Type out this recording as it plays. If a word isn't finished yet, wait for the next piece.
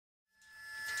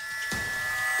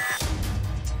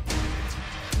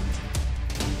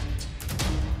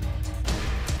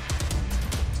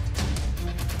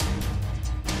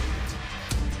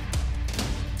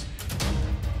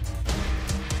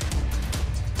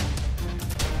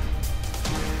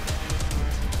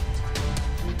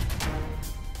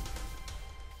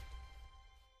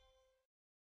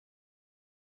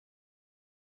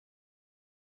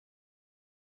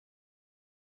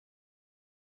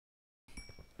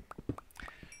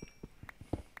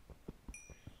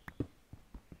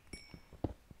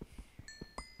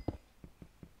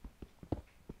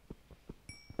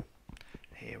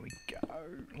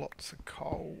lots of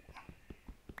coal.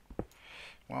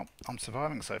 Well, I'm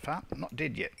surviving so far. I'm not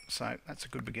dead yet, so that's a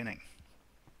good beginning.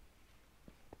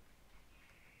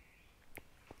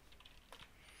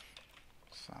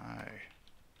 So,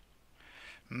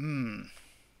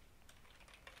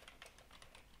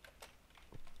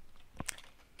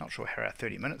 not sure how our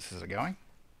 30 minutes is going,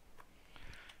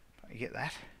 but you get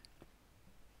that.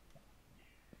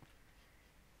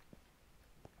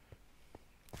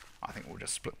 I think we'll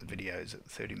just split the videos at the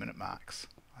 30-minute marks.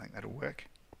 I think that'll work.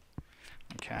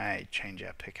 Okay, change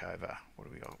our pick over. What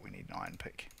do we got? We need an iron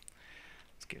pick.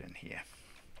 Let's get in here.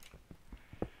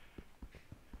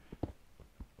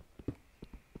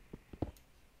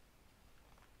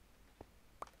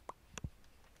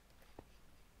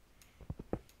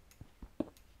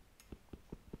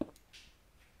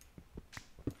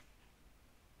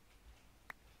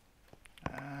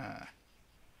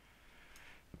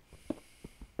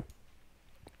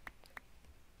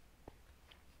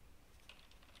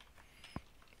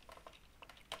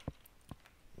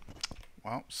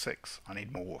 Well, 6. I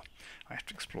need more. I have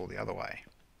to explore the other way.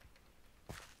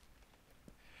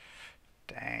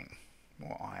 Dang.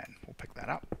 More iron. We'll pick that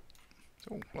up.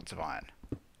 Oh, lots of iron.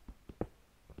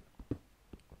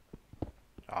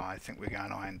 Oh, I think we're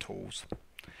going iron tools.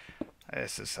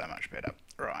 This is so much better.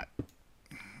 Right.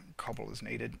 Cobble is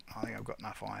needed. I think I've got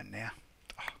enough iron now.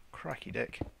 Oh, crikey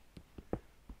dick.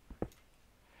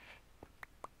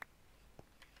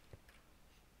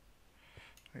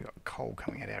 We've got coal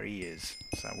coming out our ears,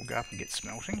 so we'll go up and get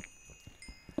smelting.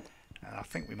 And I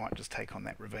think we might just take on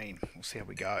that ravine. We'll see how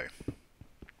we go.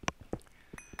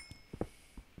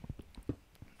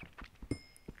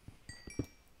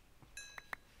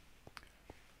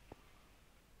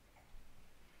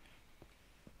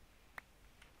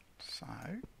 So,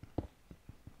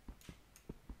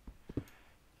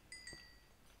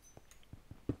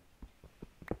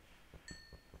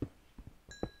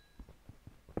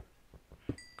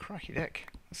 crikey dick,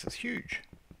 this is huge.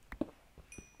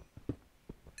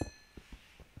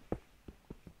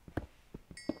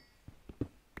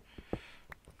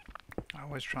 I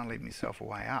always try and leave myself a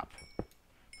way up.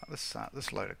 This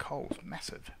load of coal is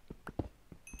massive.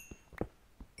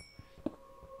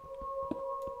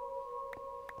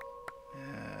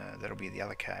 That'll be the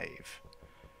other cave.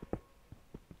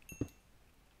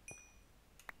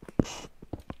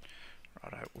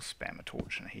 Righto, we'll spam a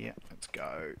torch in here. Let's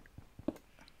go.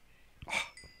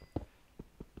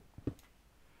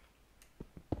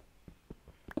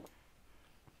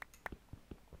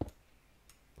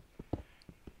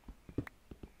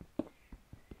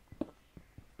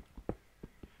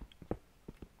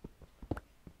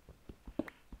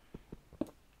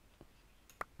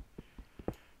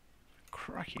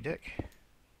 Crikey dick.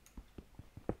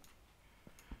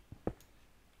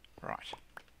 Right.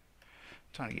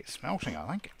 Time to get smelting, I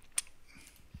think.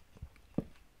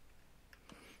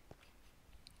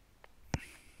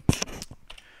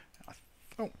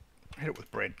 Oh, hit it with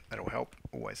bread. That'll help.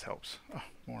 Always helps. Oh,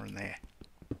 more in there.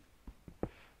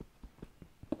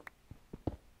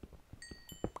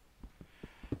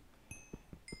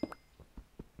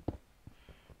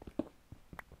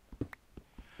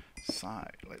 So,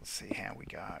 let's see how we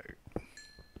go.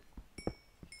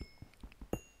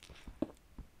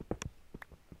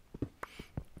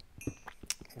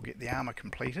 We'll get the armour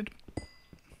completed.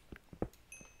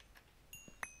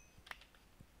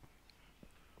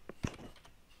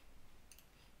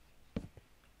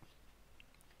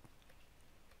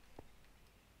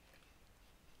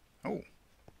 Oh.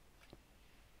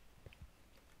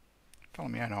 Fell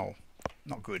in my own hole.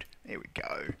 Not good. There we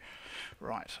go.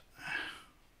 Right.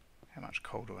 How much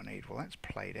coal do I need? Well, that's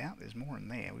played out. There's more in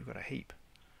there. We've got a heap.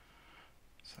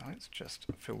 So let's just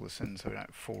fill this in so we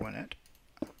don't fall in it,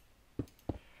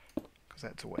 because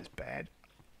that's always bad.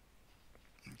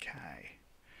 Okay.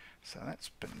 So that's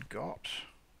been got.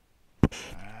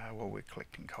 Well, we're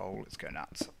collecting coal. Let's go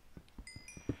nuts.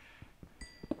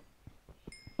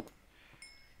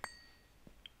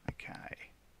 Okay.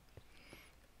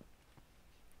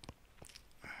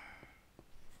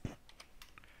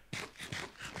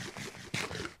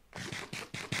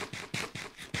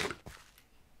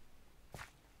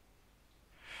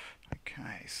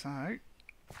 So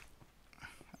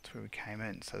that's where we came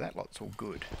in. So that lot's all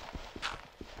good.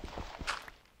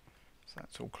 So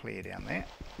that's all clear down there.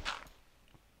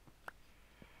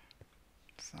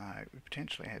 So we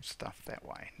potentially have stuff that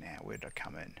way. Now where did I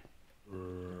come in?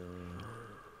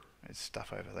 There's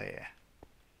stuff over there.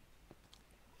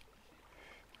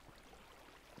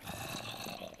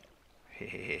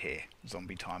 Hehehe.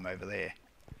 Zombie time over there.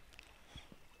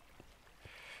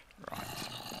 Right.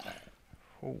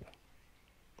 Oh.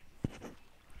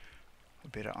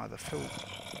 better either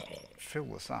fill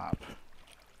this up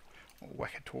or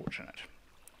whack a torch in it.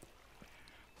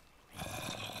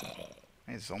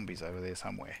 There's zombies over there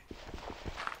somewhere.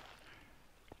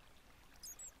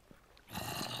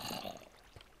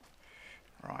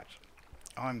 Right,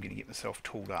 I'm going to get myself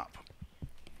tooled up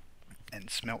and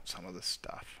smelt some of this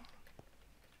stuff.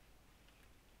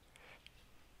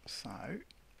 So,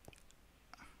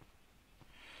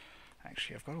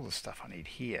 actually I've got all the stuff I need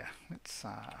here. Let's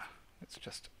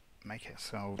just make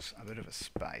ourselves a bit of a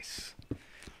space.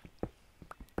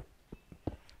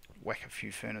 Whack a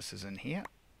few furnaces in here,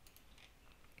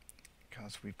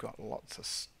 because we've got lots of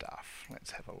stuff.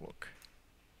 Let's have a look.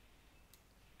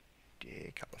 Yeah,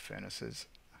 a couple of furnaces.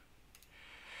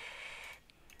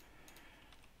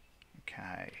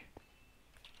 Okay.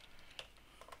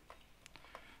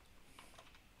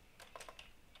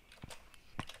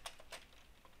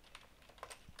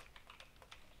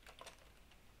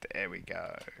 There we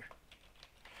go.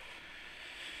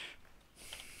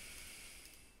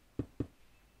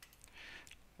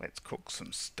 Let's cook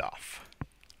some stuff.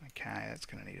 Okay, that's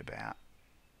going to need about...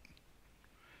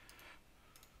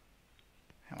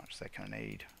 How much is that going to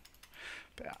need?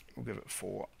 About, we'll give it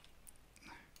 4.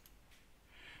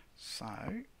 So,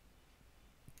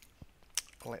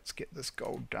 let's get this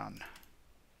gold done.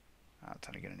 It's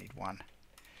only going to need 1.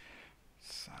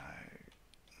 So...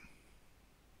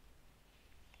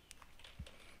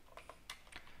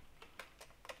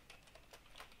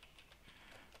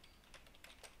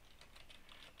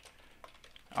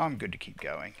 I'm good to keep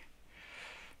going.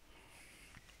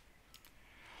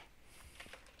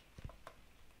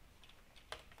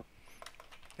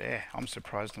 There, I'm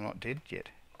surprised I'm not dead yet.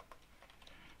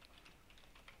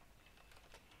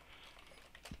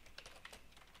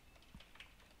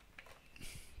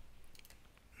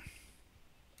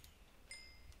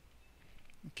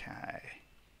 Okay.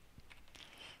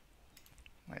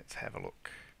 Let's have a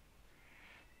look.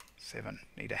 7,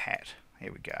 need a hat.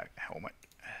 Here we go, helmet.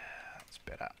 That's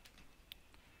better.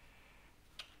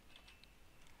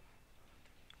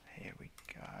 Here we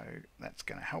go. That's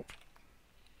going to help.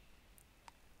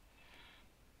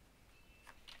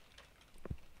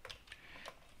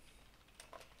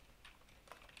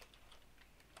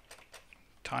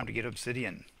 Time to get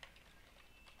obsidian.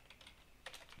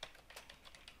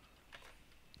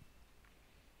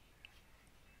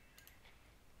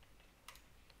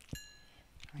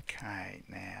 Okay,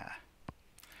 now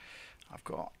I've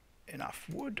got enough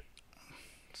wood,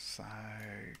 so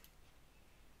I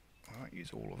won't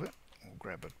use all of it. We'll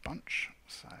grab a bunch.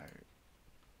 So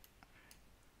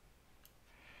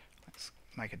let's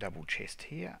make a double chest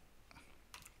here,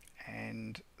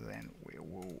 and then we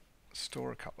will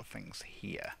store a couple of things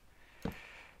here.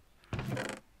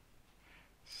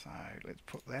 So let's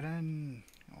put that in.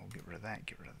 I'll get rid of that,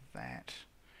 get rid of that.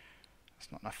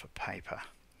 That's not enough for paper.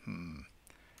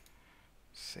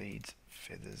 Seeds,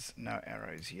 feathers, no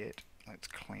arrows yet. Let's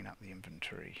clean up the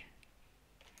inventory.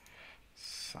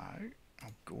 So,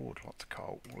 oh good, lots of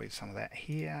coal. We'll leave some of that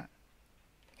here.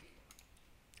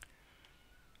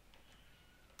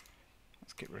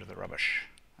 Let's get rid of the rubbish.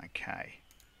 Okay.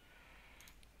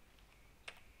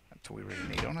 That's all we really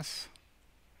need on us.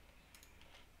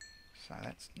 So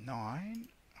that's 9.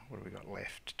 What have we got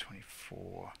left?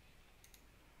 24.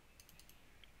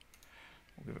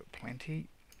 We'll give it plenty.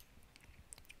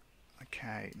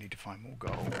 Okay, need to find more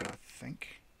gold, I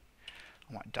think.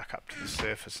 I might duck up to the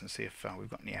surface and see if we've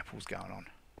got any apples going on.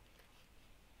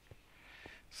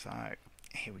 So,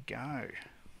 here we go.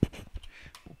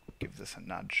 We'll give this a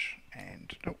nudge,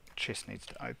 and oh, chest needs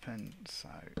to open, so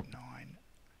 9.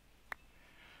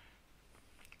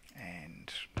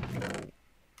 And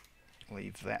we'll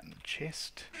leave that in the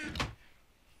chest.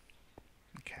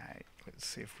 Okay, let's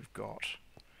see if we've got...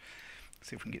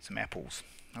 See if we can get some apples.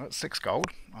 I've got 6 gold.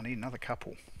 I need another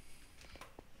couple.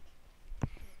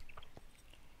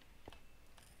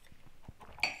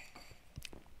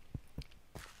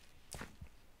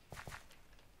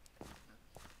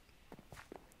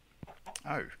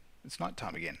 Oh, it's night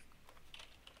time again.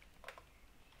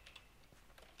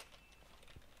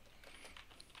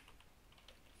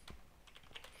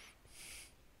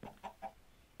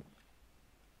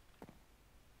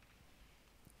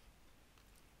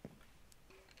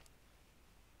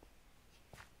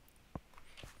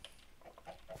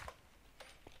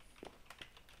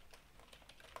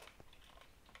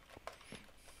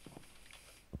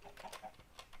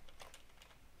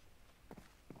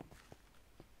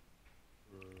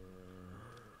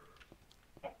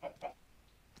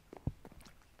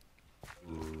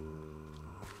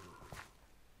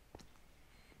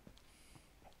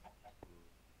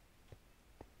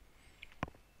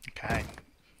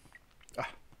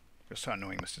 You're so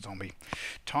annoying, Mr. Zombie.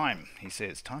 Time, he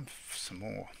says. Time for some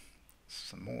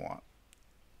more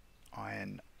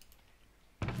iron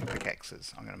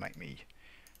pickaxes. I'm going to make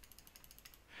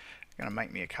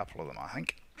me a couple of them, I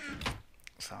think.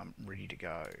 So I'm ready to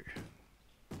go.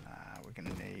 We're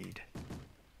going to need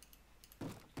a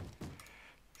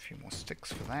few more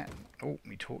sticks for that. Oh,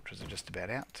 my torches are just about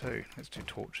out too. Let's do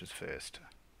torches first.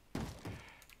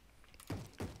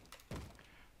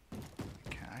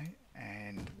 Okay,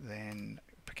 and then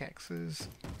pickaxes.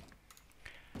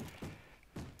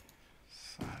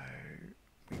 So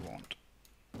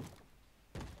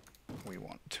we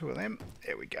want 2 of them.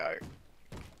 There we go.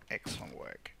 Excellent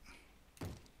work.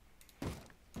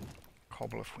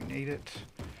 Cobble if we need it.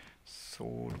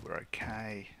 Sword, we're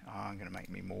okay. Oh, I'm going to make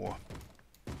me more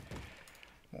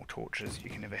torches. You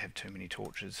can never have too many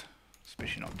torches,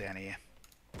 especially not down here.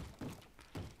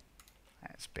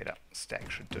 That's better. Stack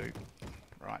should do.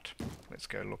 Right, let's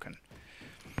go looking.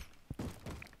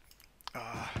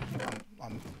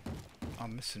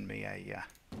 I'm missing me a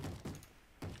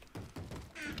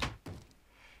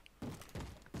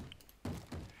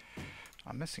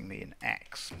I'm missing me an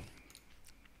axe.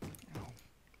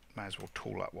 May as well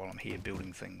tool up while I'm here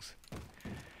building things.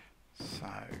 So,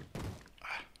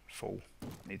 full.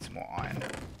 Need some more iron.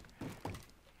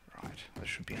 Right, this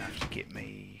should be enough to get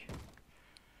me...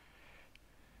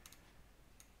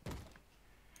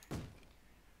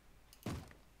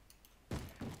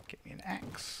 an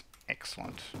axe.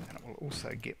 Excellent. And it will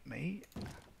also get me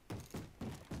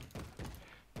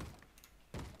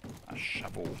a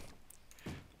shovel.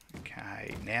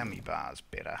 Okay, now my bar's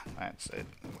better. That's it.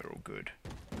 We're all good.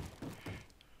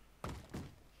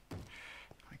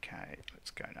 Okay,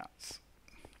 let's go nuts.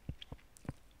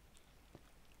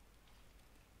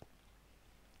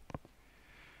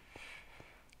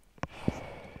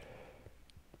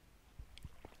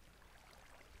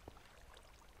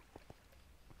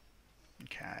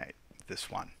 Okay, this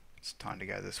one. It's time to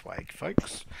go this way,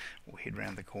 folks. We'll head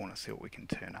round the corner, see what we can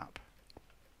turn up.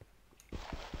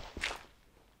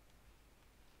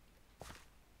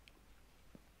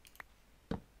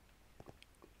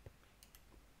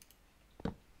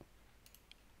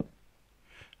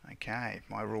 Okay,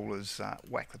 my rule is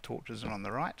whack the torches in on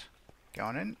the right,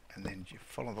 going in, and then you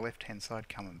follow the left hand side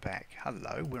coming back.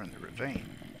 Hello, we're in the ravine.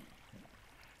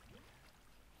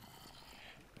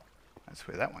 That's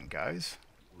where that one goes.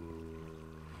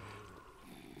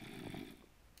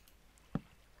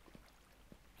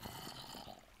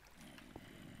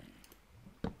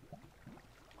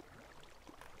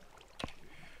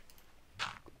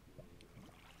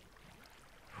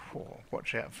 Oh,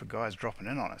 watch out for guys dropping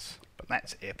in on us. But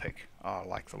that's epic. Oh, I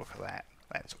like the look of that.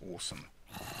 That's awesome.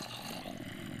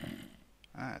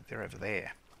 Ah, they're over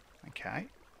there. Okay,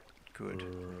 good.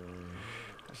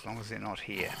 As long as they're not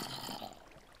here.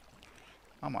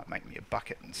 I might make me a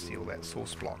bucket and steal that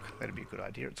source block. That'd be a good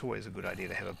idea. It's always a good idea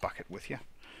to have a bucket with you.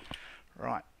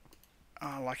 Right.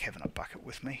 I like having a bucket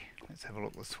with me. Let's have a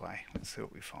look this way. Let's see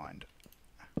what we find.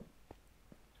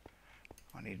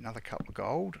 I need another couple of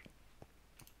gold.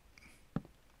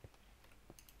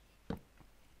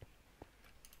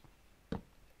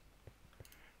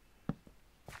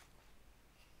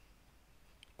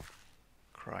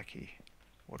 Crikey.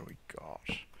 What do we got?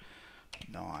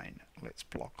 9. Let's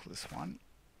block this one.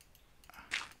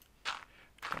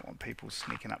 Don't want people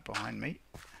sneaking up behind me.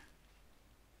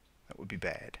 That would be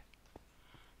bad.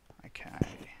 Okay.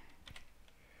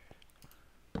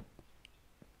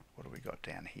 What do we got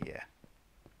down here?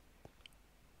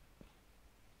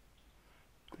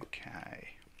 Okay.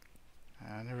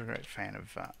 Never a great fan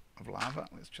of lava.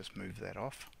 Let's just move that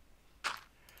off.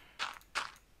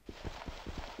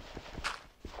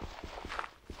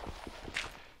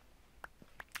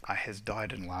 I has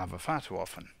died in lava far too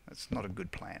often. That's not a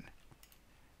good plan.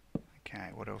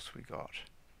 Okay, what else we got?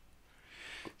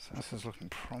 So this is looking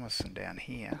promising down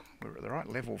here. We're at the right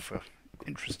level for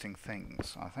interesting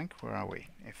things, I think. Where are we?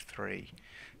 F3.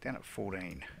 Down at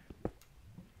 14.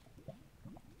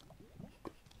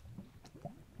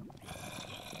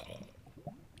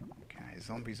 Okay,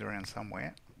 zombies around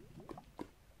somewhere.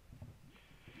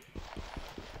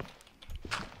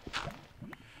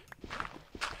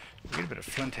 Get a bit of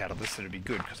flint out of this, that'd be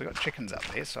good, because I've got chickens up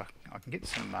there, so I can get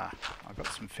some, I've got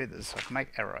some feathers, so I can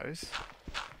make arrows,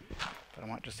 but I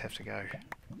might just have to go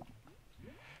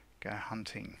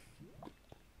hunting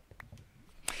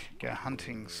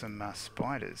some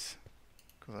spiders,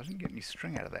 because I didn't get any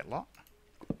string out of that lot.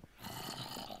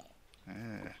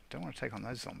 Don't want to take on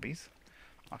those zombies.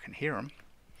 I can hear them.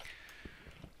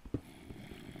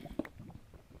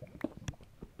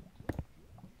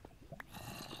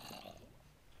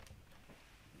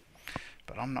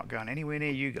 I'm not going anywhere near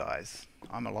you guys.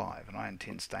 I'm alive and I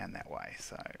intend staying that way.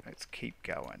 So let's keep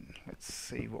going. Let's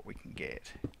see what we can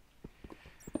get.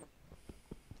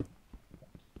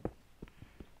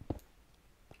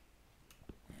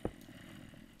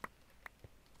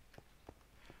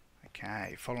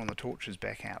 Okay, following the torches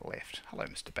back out left. Hello,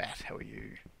 Mr. Bat, how are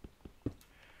you?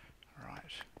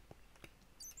 Right.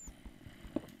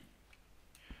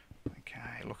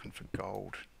 Okay, looking for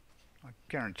gold. I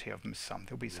guarantee I've missed some.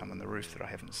 There'll be some on the roof that I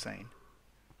haven't seen.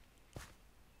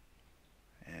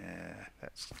 Yeah,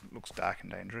 that looks dark and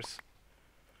dangerous.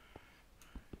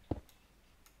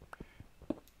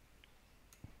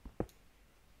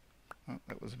 Oh,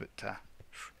 that was a bit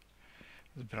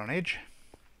on edge.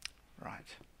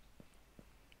 Right.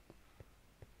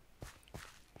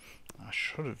 I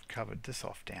should have covered this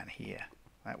off down here.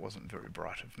 That wasn't very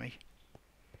bright of me.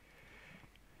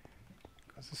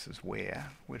 Because this is where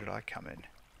did I come in?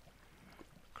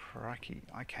 Crikey,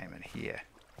 I came in here.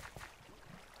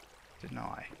 Didn't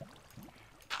I?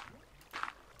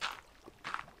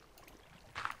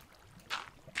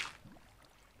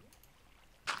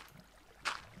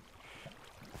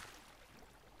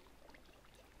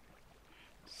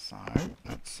 So,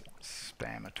 let's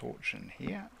spam a torch in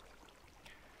here.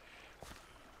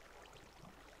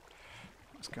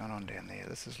 What's going on down there?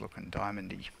 This is looking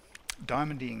diamondy.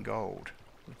 Diamondy and gold.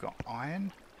 We've got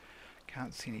iron.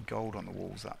 Can't see any gold on the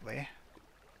walls up there.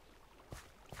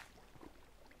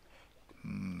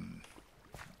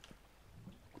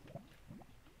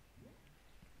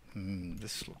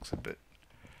 This looks a bit...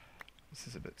 This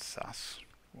is a bit sus.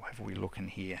 We'll have a wee look in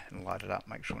here and light it up,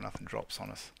 make sure nothing drops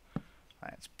on us.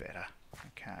 That's better.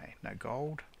 Okay, no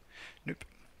gold. Nope.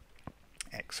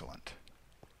 Excellent.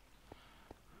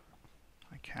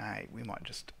 Okay, we might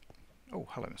just... Oh,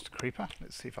 hello, Mr. Creeper.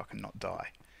 Let's see if I can not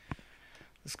die.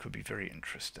 This could be very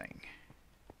interesting.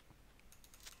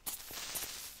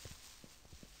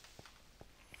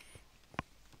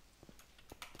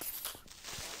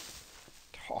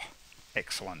 Oh,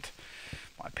 excellent.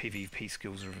 My PvP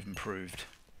skills have improved.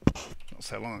 Not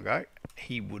so long ago,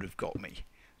 he would have got me.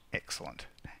 Excellent.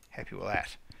 Happy with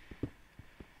that.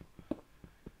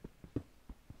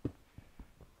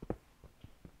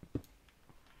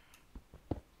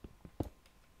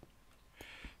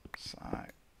 So,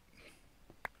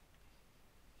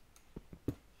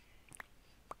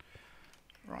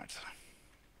 right.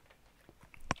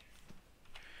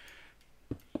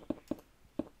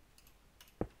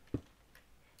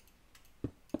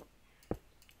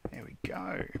 There we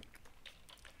go.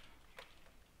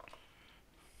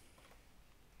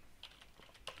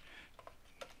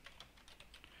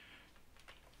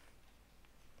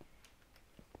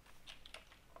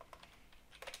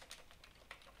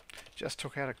 Just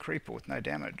took out a creeper with no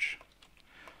damage.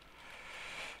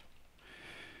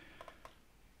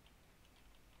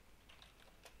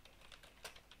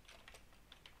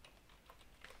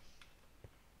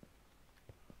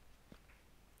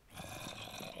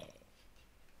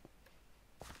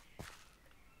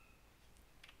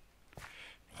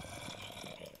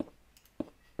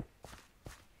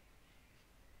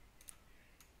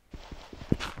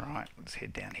 Right, let's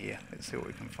head down here. Let's see what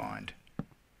we can find.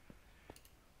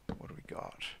 What do we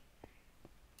got?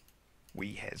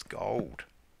 We has gold.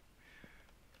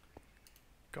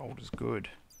 Gold is good.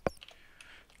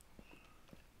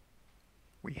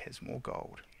 We has more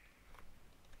gold.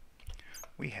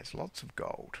 We has lots of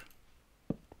gold.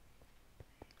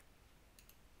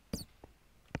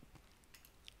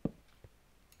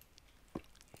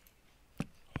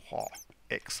 Oh,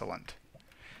 excellent.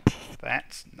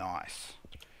 That's nice.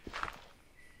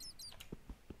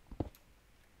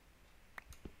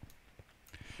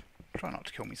 Try not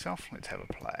to kill myself. Let's have a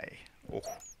play. Oh.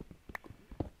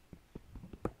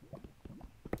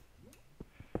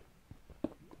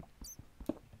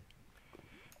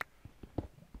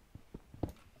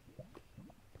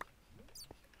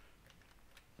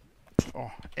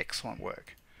 Oh, excellent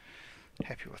work.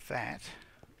 Happy with that.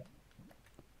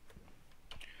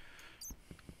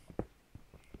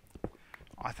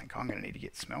 I think I'm going to need to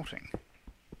get smelting.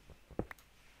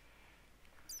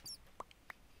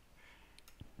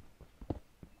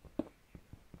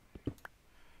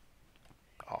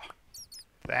 Oh,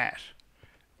 that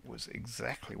was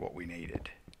exactly what we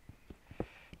needed.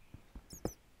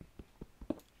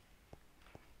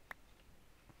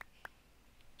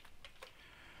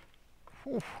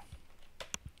 Whew.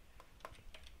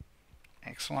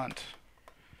 Excellent.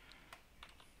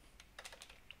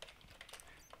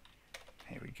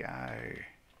 Here we go.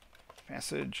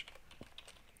 Passage.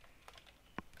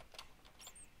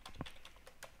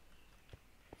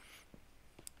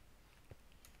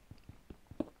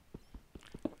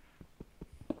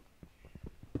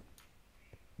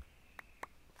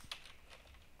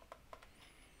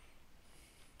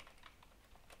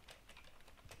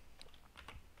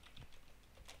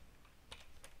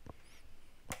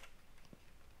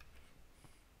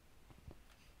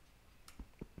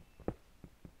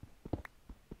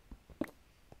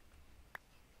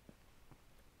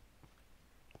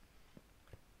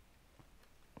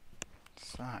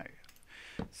 So,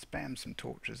 spam some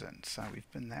torches in. So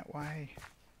we've been that way.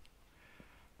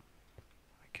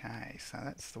 Okay, so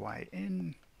that's the way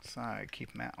in. So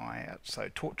keep my eye out. So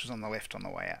torches on the left on the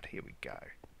way out. Here we go.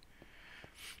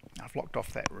 I've locked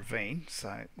off that ravine,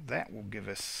 so that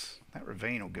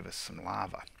ravine will give us some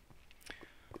lava.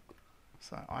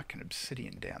 So I can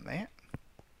obsidian down there.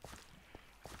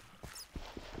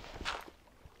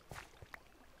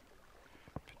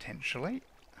 Potentially.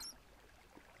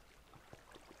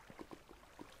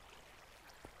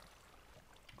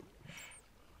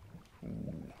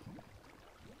 Ooh.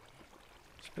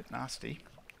 It's a bit nasty.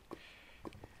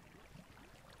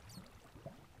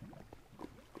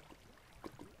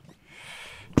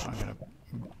 I'm going to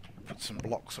put some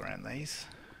blocks around these.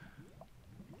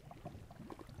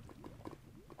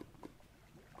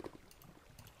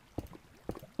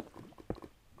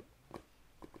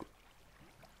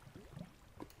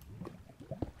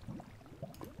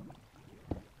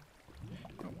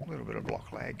 Oh, a little bit of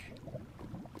block lag.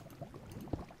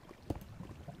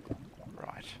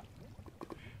 Right.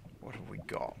 What have we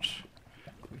got?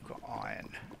 We've got iron.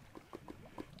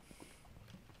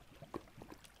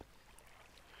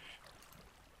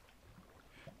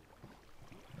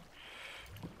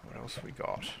 What else have we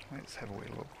got? Let's have a wee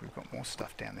look. We've got more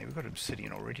stuff down there. We've got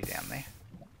obsidian already down there.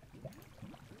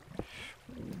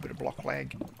 Ooh, bit of block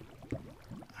lag.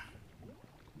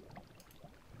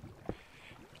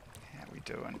 How are we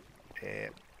doing? Yeah,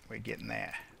 we're getting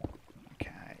there.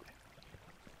 Okay.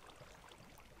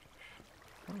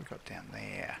 What have we got down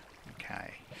there?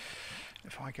 Okay.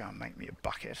 If I go and make me a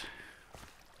bucket,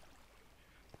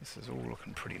 this is all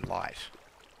looking pretty light.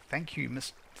 Thank you,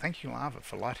 Lava,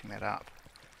 for lighting that up.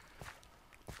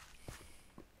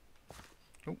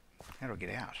 Oh, how do I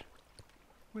get out?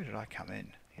 Where did I come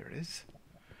in? Here it is.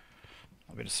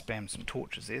 I better spam some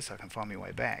torches there so I can find my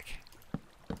way back.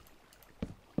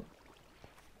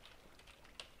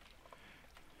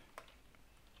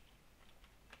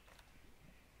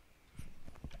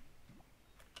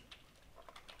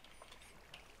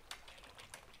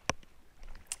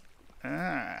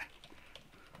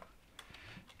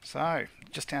 So,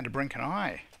 just down to Brink and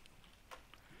I.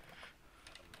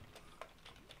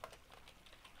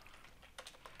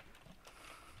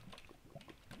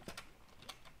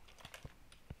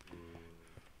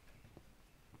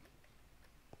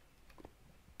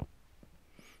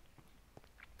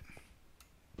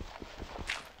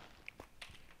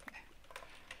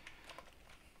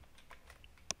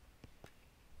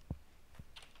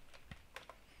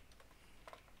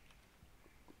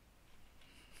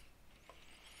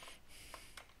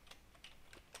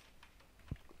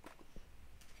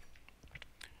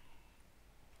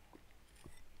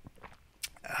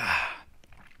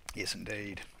 Yes,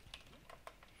 indeed.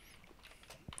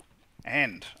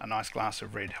 And a nice glass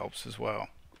of red helps as well.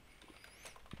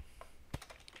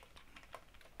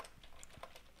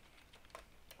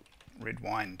 Red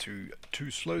wine to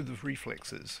slow the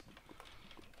reflexes.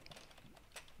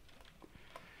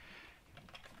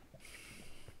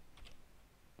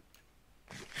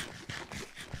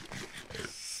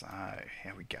 So,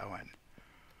 how we going?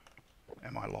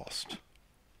 Am I lost?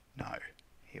 No.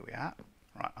 Here we are.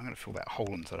 Right, I'm going to fill that hole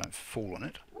in so I don't fall in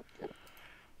it.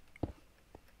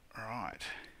 Right.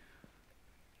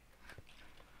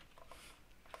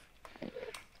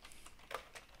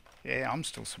 Yeah, I'm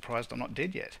still surprised I'm not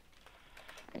dead yet.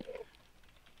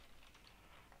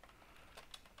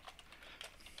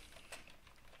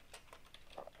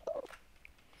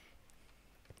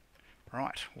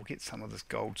 Right, we'll get some of this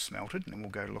gold smelted and then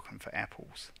we'll go looking for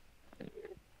apples.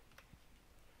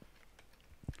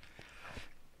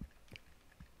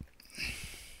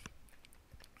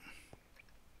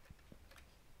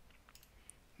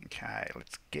 Okay,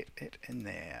 let's get it in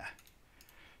there.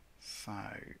 So,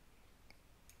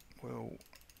 we'll...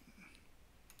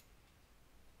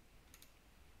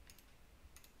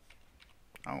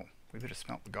 Oh, we better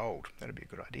smelt the gold. That'd be a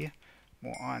good idea.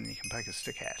 More iron than you can poke a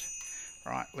stick at.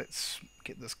 Right, let's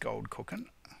get this gold cooking.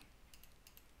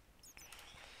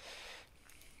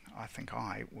 I think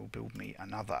I will build me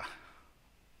another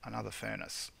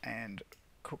furnace and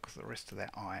cook the rest of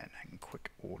that iron in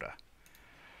quick order.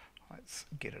 Let's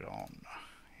get it on.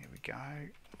 Here we go.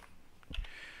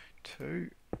 2.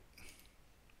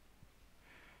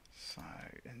 So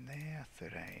in there,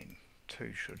 13.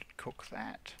 2 should cook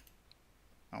that.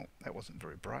 Oh, that wasn't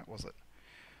very bright, was it?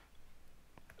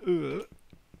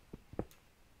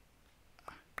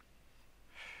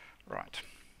 Right.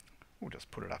 We'll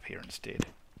just put it up here instead.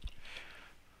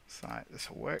 So this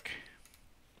will work.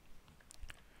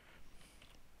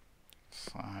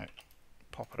 So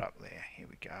pop it up there. Here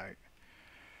we go.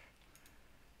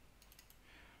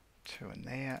 2 in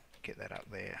there. Get that up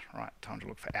there. Right, time to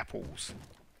look for apples.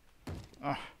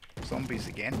 Oh, zombies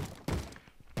again.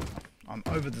 I'm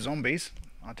over the zombies,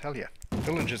 I tell you.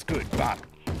 Village is good, but...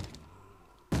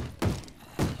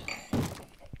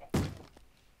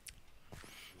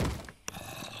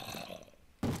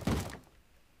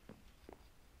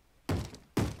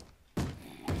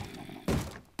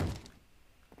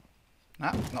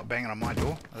 No, not banging on my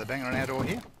door. Are they banging on our door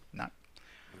here? No.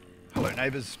 Hello,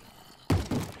 neighbours.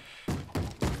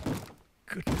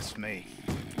 Goodness me.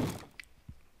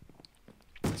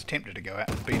 I was tempted to go out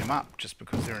and beat them up just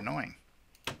because they're annoying.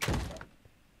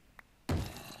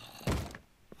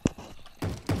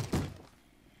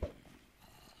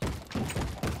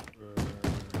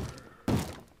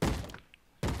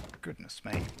 Goodness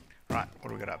me. Right, what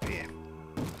do we got up here?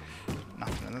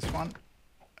 Nothing in this one.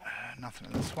 Nothing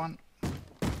in this one.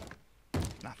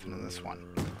 Nothing in this one.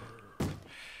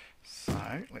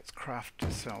 So, let's craft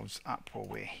ourselves up while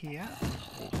we're here.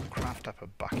 We'll craft up a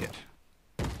bucket.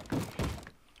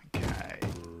 Okay.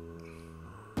 I'm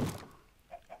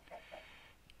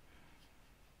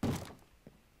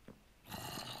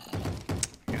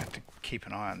going to have to keep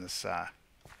an eye on this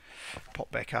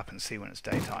pop back up and see when it's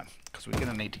daytime, because we're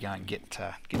going to need to go and get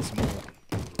some more.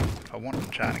 If I want an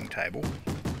enchanting table.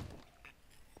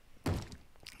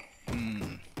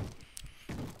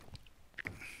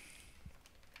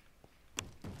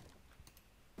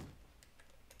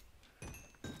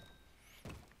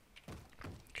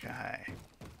 Okay.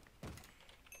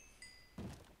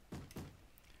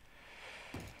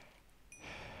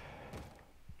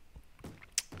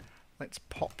 Let's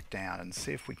pop down and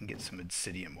see if we can get some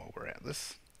obsidian while we're at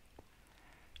this.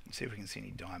 And see if we can see any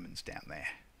diamonds down there.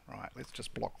 Right, let's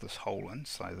just block this hole in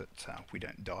so that we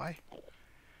don't die.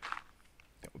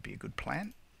 That would be a good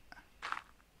plan.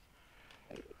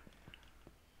 We'll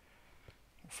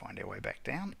find our way back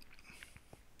down.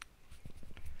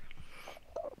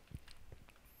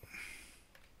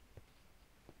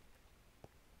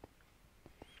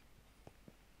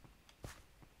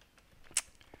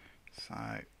 So,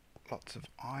 lots of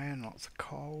iron, lots of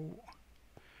coal.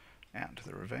 Out into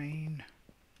the ravine.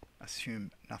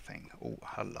 Assume nothing. Oh,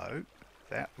 hello.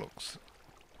 That looks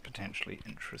potentially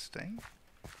interesting.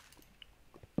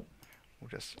 We'll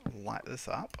just light this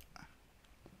up.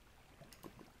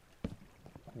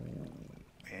 Ooh,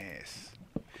 yes.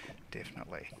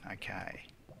 Definitely. Okay.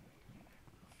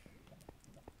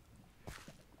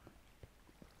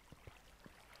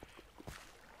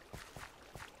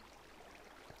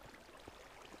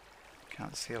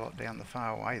 Can't see a lot down the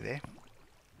far away there.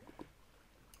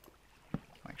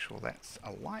 Make sure that's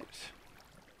a light.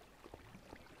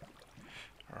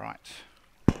 Right.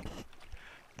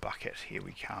 Bucket, here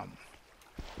we come.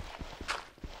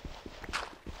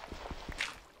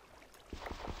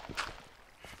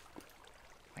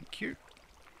 Thank you.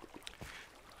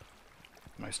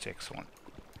 Most excellent.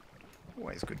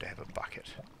 Always good to have a bucket.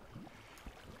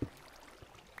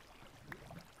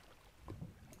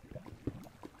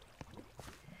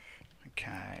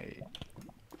 Okay.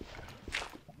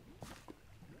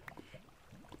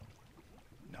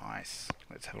 Nice.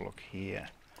 Let's have a look here.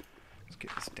 Let's get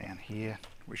this down here.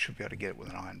 We should be able to get it with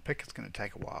an iron pick. It's going to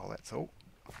take a while, that's all.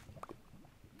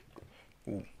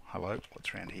 Ooh, hello.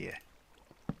 What's around here?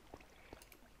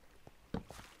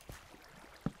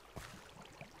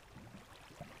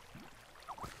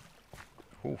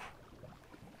 Ooh.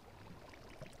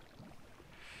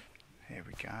 There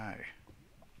we go.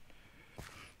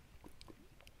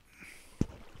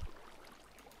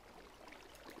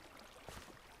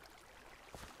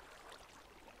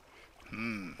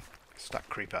 Stuck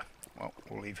creeper. Well,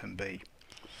 we'll leave him be.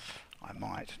 I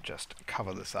might just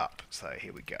cover this up. So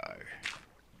here we go.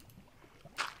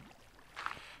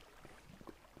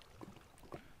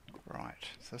 Right,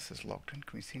 so this is locked in.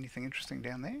 Can we see anything interesting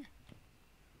down there?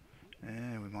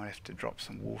 We might have to drop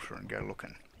some water and go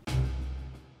looking.